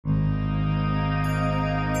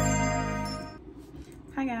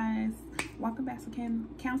Hi guys, welcome back to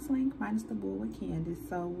Counseling Minus the Bull with Candace.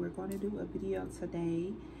 So we're going to do a video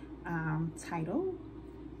today titled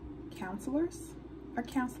Counselors or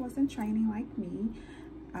Counselors in Training Like Me.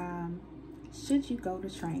 Should you go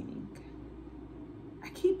to training? I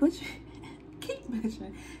keep butchering.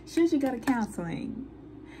 Should you go to counseling?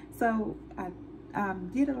 So I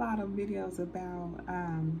did a lot of videos about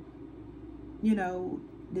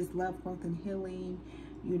this love, growth, and healing,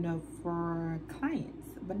 for clients.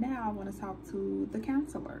 But now I want to talk to the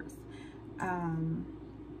counselors.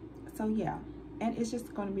 So yeah, and it's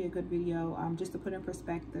just going to be a good video, just to put in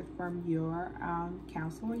perspective from your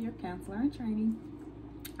counselor in training.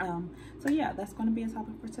 So yeah, that's going to be a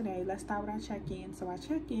topic for today. Let's start with our check-in. So our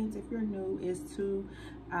check-ins, if you're new, is to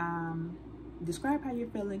describe how you're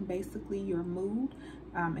feeling, basically your mood,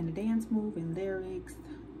 in the dance move, in lyrics,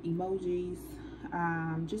 emojis,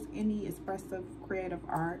 just any expressive creative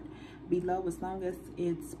art below, as long as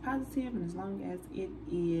it's positive and as long as it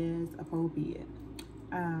is appropriate.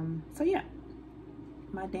 So yeah,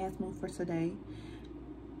 my dance move for today,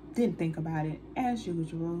 didn't think about it as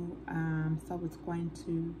usual, so it's going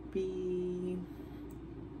to be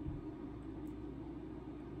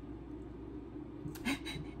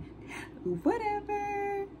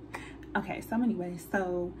whatever. Okay, so anyway,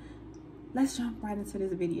 so let's jump right into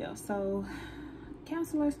this video. So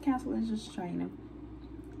counselors just training,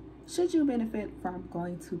 should you benefit from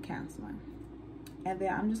going to counseling? And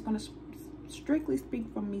then I'm just going to strictly speak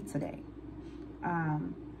for me today.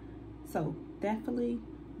 So definitely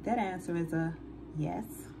that answer is a yes.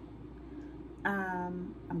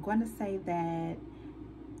 I'm going to say that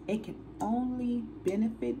it can only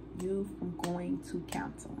benefit you from going to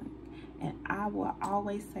counseling. And I will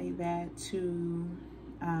always say that to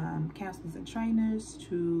counselors and trainers,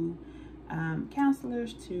 to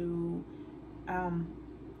counselors, to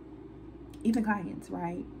even clients,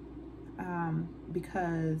 right?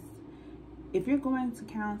 Because if you're going to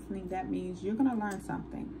counseling, that means you're going to learn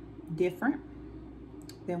something different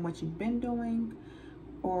than what you've been doing,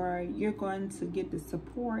 or you're going to get the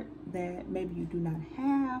support that maybe you do not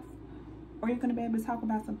have, or you're going to be able to talk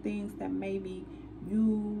about some things that maybe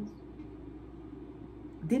you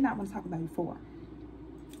did not want to talk about before.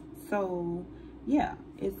 So yeah,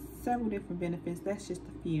 it's several different benefits. That's just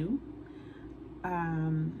a few.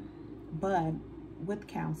 But with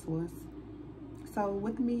counselors, so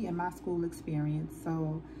with me and my school experience,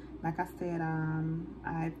 so like I said,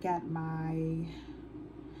 I've got my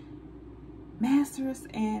master's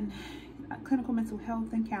in clinical mental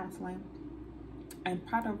health and counseling, and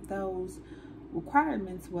part of those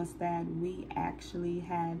requirements was that we actually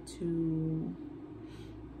had to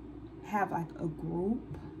have like a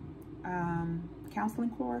group counseling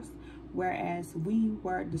course, whereas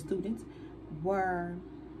the students were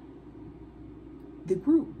the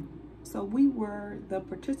group. So we were the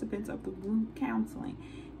participants of the group counseling.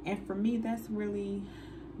 And for me, that's really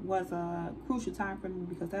was a crucial time for me,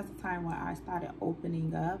 because that's the time when I started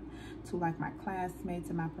opening up to like my classmates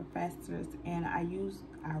and my professors. And I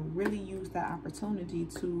really used that opportunity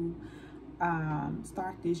to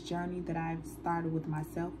start this journey that I've started with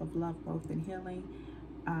myself of love, growth, and healing.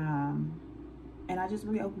 And I just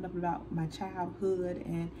really opened up about my childhood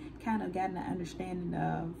and kind of gotten an understanding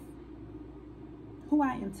of who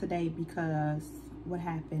I am today because what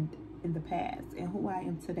happened in the past, and who I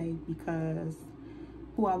am today because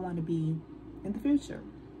who I want to be in the future.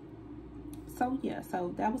 So yeah,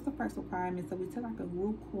 so that was the first requirement. So we took like a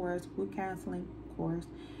group counseling course,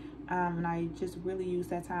 and I just really used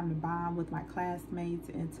that time to bond with my classmates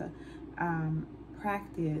and to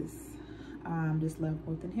practice this love,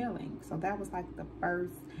 growth, and healing. So that was like the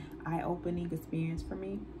first eye-opening experience for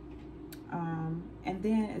me. And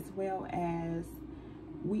then as well as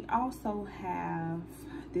we also have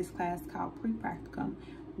this class called pre-practicum,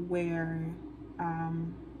 where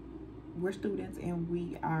we're students and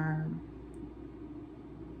we are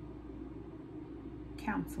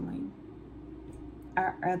counseling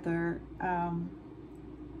our other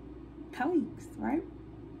colleagues, right?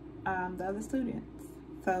 The other students.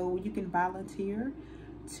 So you can volunteer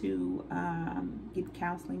to get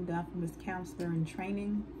counseling done from this counselor in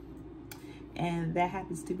training, and that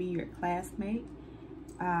happens to be your classmate.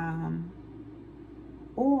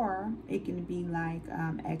 Or it can be like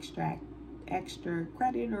extra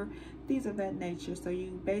credit or things of that nature. So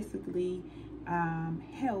you basically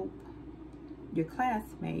help your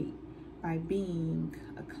classmate by being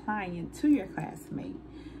a client to your classmate,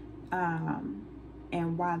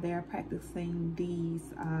 and while they're practicing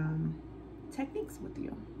these techniques with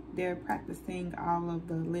you, they're practicing all of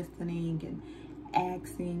the listening and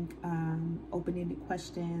asking open-ended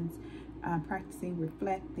questions, practicing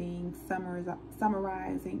reflecting,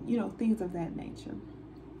 summarizing, you know, things of that nature.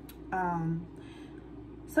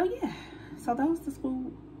 So yeah, so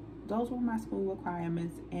those were my school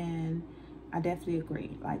requirements, and I definitely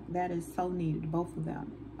agree. Like, that is so needed, both of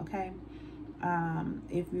them. Okay.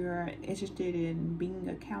 If you're interested in being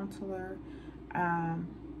a counselor,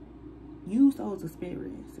 use those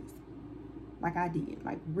experiences like I did.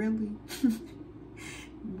 Like, really,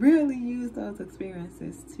 really use those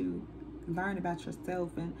experiences to learn about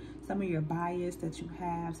yourself and some of your bias that you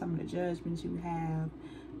have, some of the judgments you have,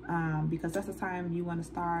 because that's the time you want to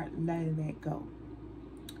start letting that go.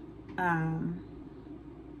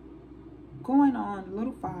 Going on a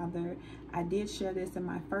little farther, I did share this in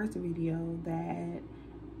my first video that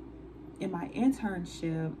in my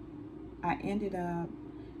internship, I ended up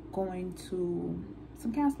going to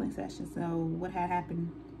some counseling sessions. So what had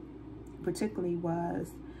happened particularly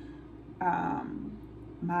was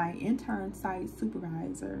my intern site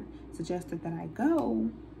supervisor suggested that I go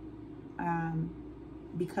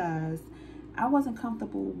because I wasn't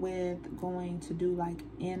comfortable with going to do like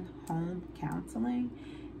in-home counseling.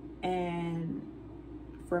 And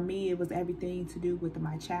for me, it was everything to do with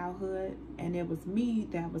my childhood, and it was me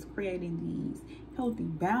that was creating these healthy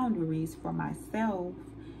boundaries for myself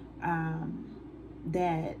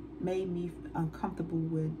that made me uncomfortable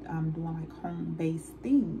with doing like home-based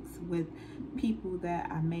things with people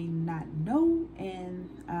that I may not know, and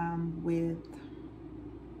with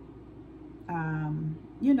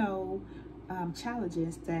you know,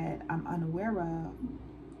 challenges that I'm unaware of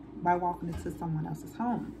by walking into someone else's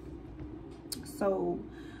home. So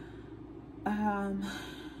I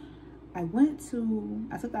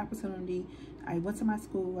took the opportunity. I went to my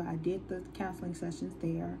school. I did the counseling sessions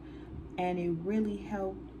there, and it really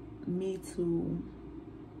helped me to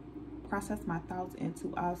process my thoughts and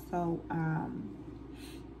to also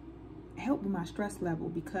help with my stress level,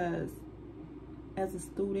 because as a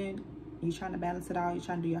student, you're trying to balance it all. You're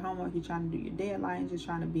trying to do your homework. You're trying to do your deadlines. You're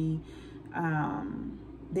trying to be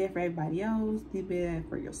there for everybody else. Be there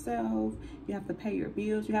for yourself. You have to pay your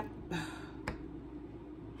bills. You have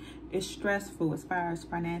it's stressful as far as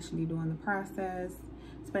financially doing the process,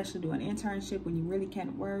 especially doing an internship when you really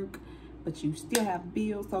can't work, but you still have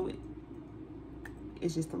bills. So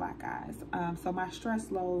it's just a lot, guys. So my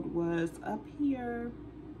stress load was up here.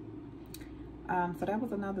 So that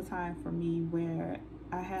was another time for me where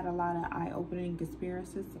I had a lot of eye-opening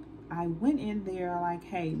experiences. I went in there like,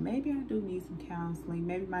 hey, maybe I do need some counseling.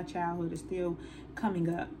 Maybe my childhood is still coming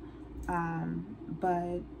up.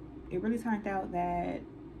 But it really turned out that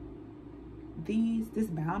this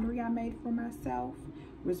boundary I made for myself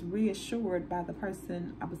was reassured by the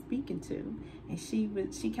person I was speaking to. And she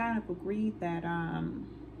kind of agreed that,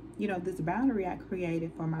 you know, this boundary I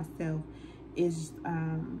created for myself is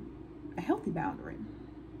a healthy boundary.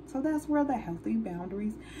 So that's where the healthy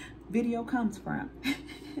boundaries video comes from.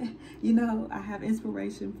 You know, I have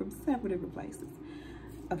inspiration from several different places.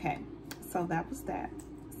 Okay, so that was that.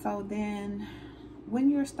 So then when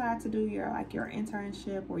you're starting to do your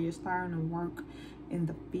internship, or you're starting to work in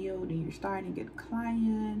the field and you're starting to get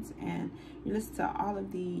clients, and you listen to all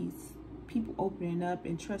of these people opening up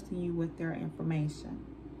and trusting you with their information,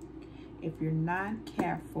 if you're not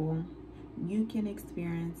careful, you can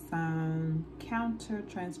experience some counter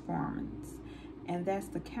transformance, and that's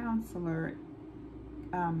the counselor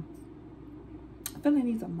feeling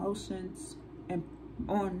these emotions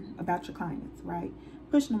about your clients, right?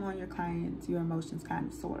 Pushing them on your clients, your emotions, kind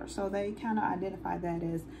of, sort of. So they kind of identify that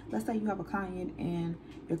as, let's say you have a client and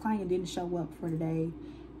your client didn't show up for the day,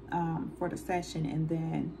 for the session, and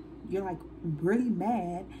then you're like really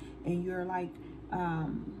mad, and you're like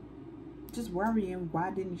just worrying, why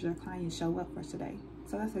didn't your client show up for today?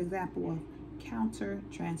 So that's an example of counter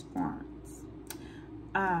transference.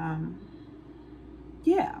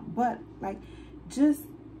 Yeah, but like, just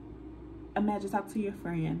imagine talking to your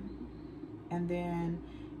friend, and then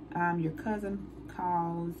your cousin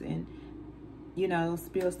calls and, you know,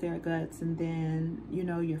 spills their guts, and then, you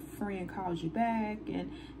know, your friend calls you back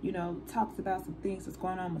and, you know, talks about some things that's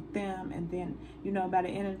going on with them, and then, you know, by the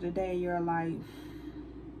end of the day, you're like,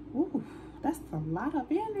 ooh, that's a lot of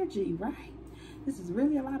energy, right? This is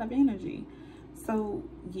really a lot of energy. So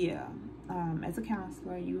yeah, as a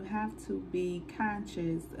counselor, you have to be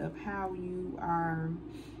conscious of how you are,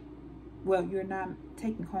 well, you're not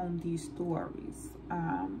taking home these stories,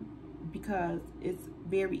 because it's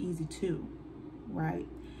very easy to, right?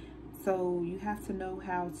 So you have to know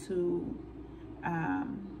how to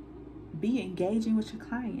be engaging with your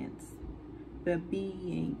clients, but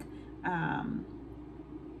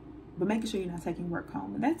making sure you're not taking work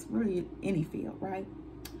home. And that's really any field, right?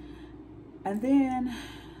 And then,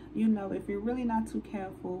 you know, if you're really not too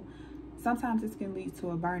careful, sometimes this can lead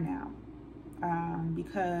to a burnout,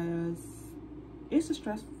 because it's a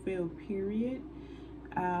stress-filled period.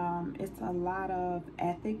 It's a lot of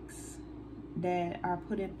ethics that are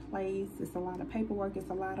put in place. It's a lot of paperwork. It's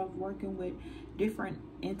a lot of working with different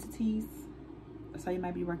entities. So you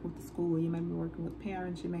might be working with the school, you may be working with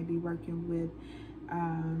parents, you may be working with,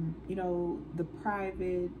 you know, the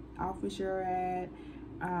private office you're at,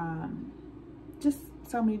 just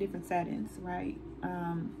so many different settings, right?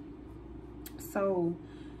 So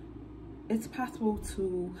it's possible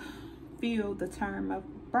to feel the term of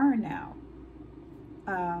burnout,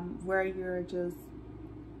 where you're just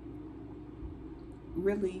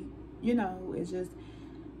really, you know, it just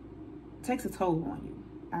takes a toll on you.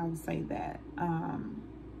 I would say that.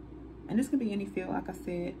 And this could be any field, like I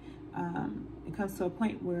said. It comes to a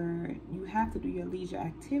point where you have to do your leisure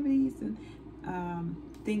activities and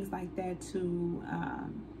things like that to,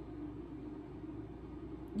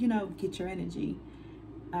 you know, get your energy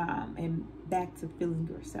and back to feeling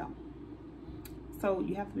yourself. So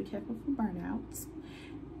you have to be careful for burnouts.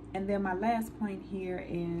 And then my last point here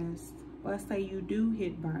is, let's say you do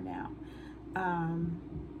hit burnout.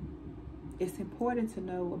 It's important to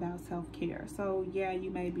know about self-care. So yeah, you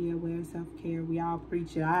may be aware of self-care. We all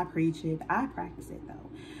preach it. I preach it. I practice it though.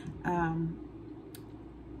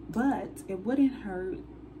 But it wouldn't hurt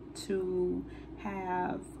to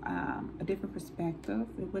have a different perspective.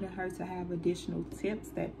 It wouldn't hurt to have additional tips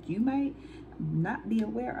that you might not be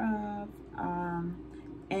aware of.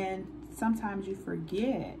 And sometimes you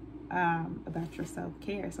forget about your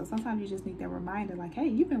self-care. So sometimes you just need that reminder, like, hey,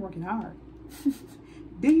 you've been working hard.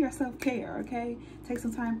 Do your self-care, okay? Take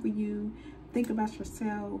some time for you. Think about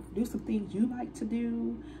yourself. Do some things you like to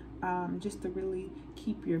do, just to really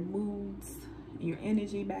keep your moods, your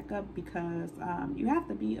energy back up, because you have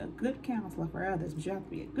to be a good counselor for others, but you have to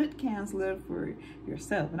be a good counselor for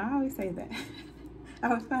yourself. And I always say that. I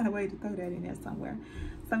always find a way to throw that in there somewhere.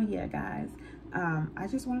 So yeah, guys, I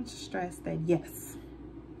just wanted to stress that yes,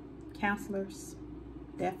 counselors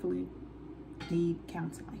definitely need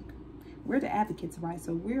counseling. We're the advocates, right?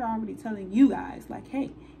 So we're already telling you guys, like,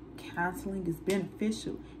 hey, counseling is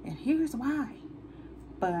beneficial, and here's why.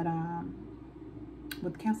 But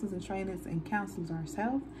with counselors and trainers and counselors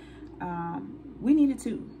ourselves, we need it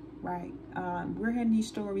too, right? We're hearing these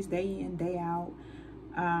stories day in, day out.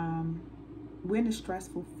 We're in a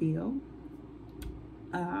stressful field.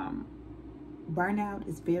 Burnout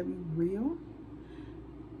is very real.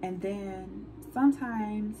 And then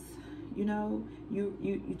sometimes, you know,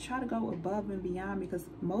 you try to go above and beyond, because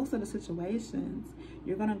most of the situations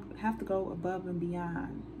you're gonna have to go above and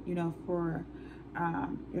beyond, you know, for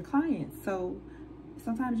your clients. So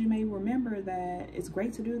sometimes you may remember that it's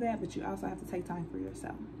great to do that, but you also have to take time for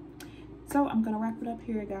yourself. So I'm gonna wrap it up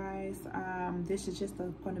here, guys. This is just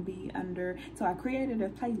going to be under, so I created a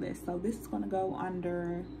playlist, so this is going to go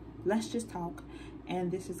under Let's Just Talk,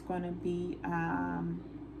 and this is going to be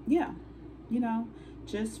yeah, you know,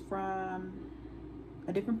 just from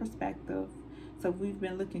a different perspective. So we've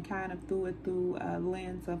been looking kind of through it through a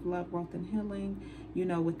lens of love, growth, and healing, you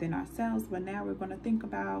know, within ourselves. But now we're going to think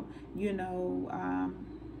about, you know,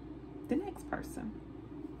 the next person,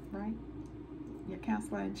 right? Your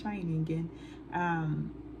counselor in training,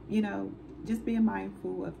 and you know, just being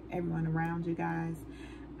mindful of everyone around you, guys.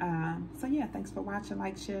 So yeah, thanks for watching.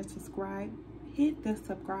 Like, share, subscribe. Hit the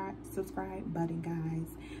subscribe button,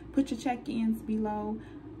 guys. Put your check-ins below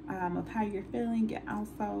of how you're feeling, and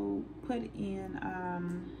also put in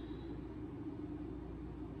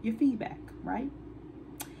your feedback, right?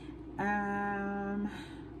 I'll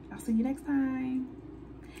see you next time,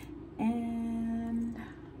 and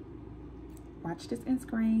watch this end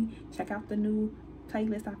screen. Check out the new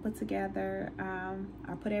playlist I put together.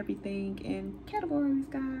 I put everything in categories,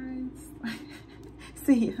 guys.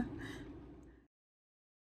 See ya.